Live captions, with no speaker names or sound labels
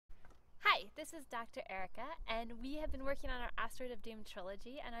this is Dr. Erica, and we have been working on our Asteroid of Doom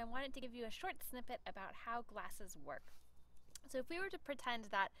trilogy, and I wanted to give you a short snippet about how glasses work. So if we were to pretend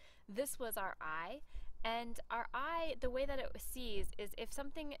that this was our eye, and our eye, the way that it sees is if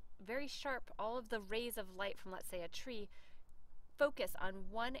something very sharp, all of the rays of light from, let's say, a tree, focus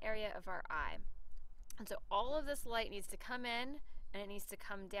on one area of our eye. And so all of this light needs to come in, and it needs to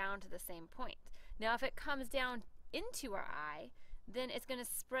come down to the same point. Now if it comes down into our eye, then it's going to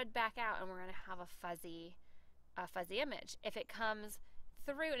spread back out and we're going to have a fuzzy image. If it comes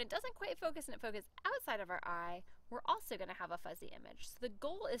through and it doesn't quite focus and it focuses outside of our eye, we're also going to have a fuzzy image. So the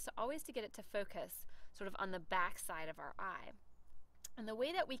goal is to always to get it to focus sort of on the back side of our eye. And the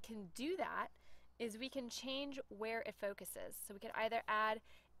way that we can do that is we can change where it focuses. So we can either add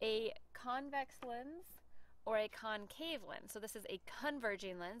a convex lens or a concave lens. So this is a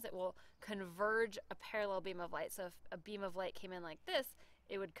converging lens. It will converge a parallel beam of light. So if a beam of light came in like this,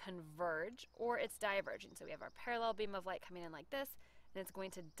 it would converge, or it's diverging. So we have our parallel beam of light coming in like this, and it's going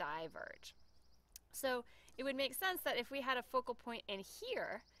to diverge. So it would make sense that if we had a focal point in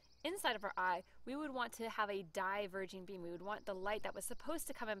here, inside of our eye, we would want to have a diverging beam. We would want the light that was supposed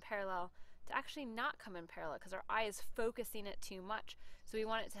to come in parallel to actually not come in parallel because our eye is focusing it too much. So we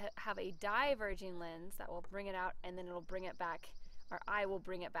want it to have a diverging lens that will bring it out, and then it'll bring it back, our eye will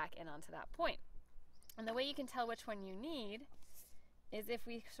bring it back in onto that point. And the way you can tell which one you need is if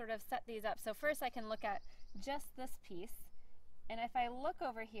we sort of set these up. So first I can look at just this piece, and if I look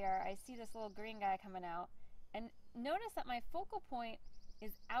over here, I see this little green guy coming out, and notice that my focal point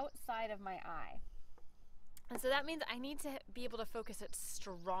is outside of my eye. And so that means I need to be able to focus it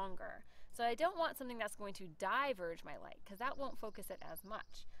stronger. So I don't want something that's going to diverge my light, because that won't focus it as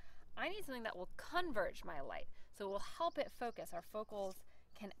much. I need something that will converge my light, so it will help it focus. Our focals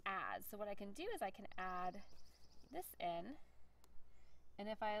can add. So what I can do is I can add this in, and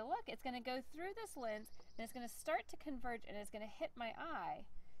if I look, it's going to go through this lens, and it's going to start to converge, and it's going to hit my eye.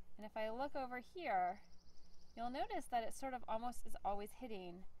 And if I look over here, you'll notice that it sort of almost is always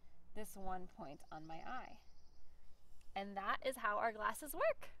hitting this one point on my eye. And that is how our glasses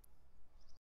work.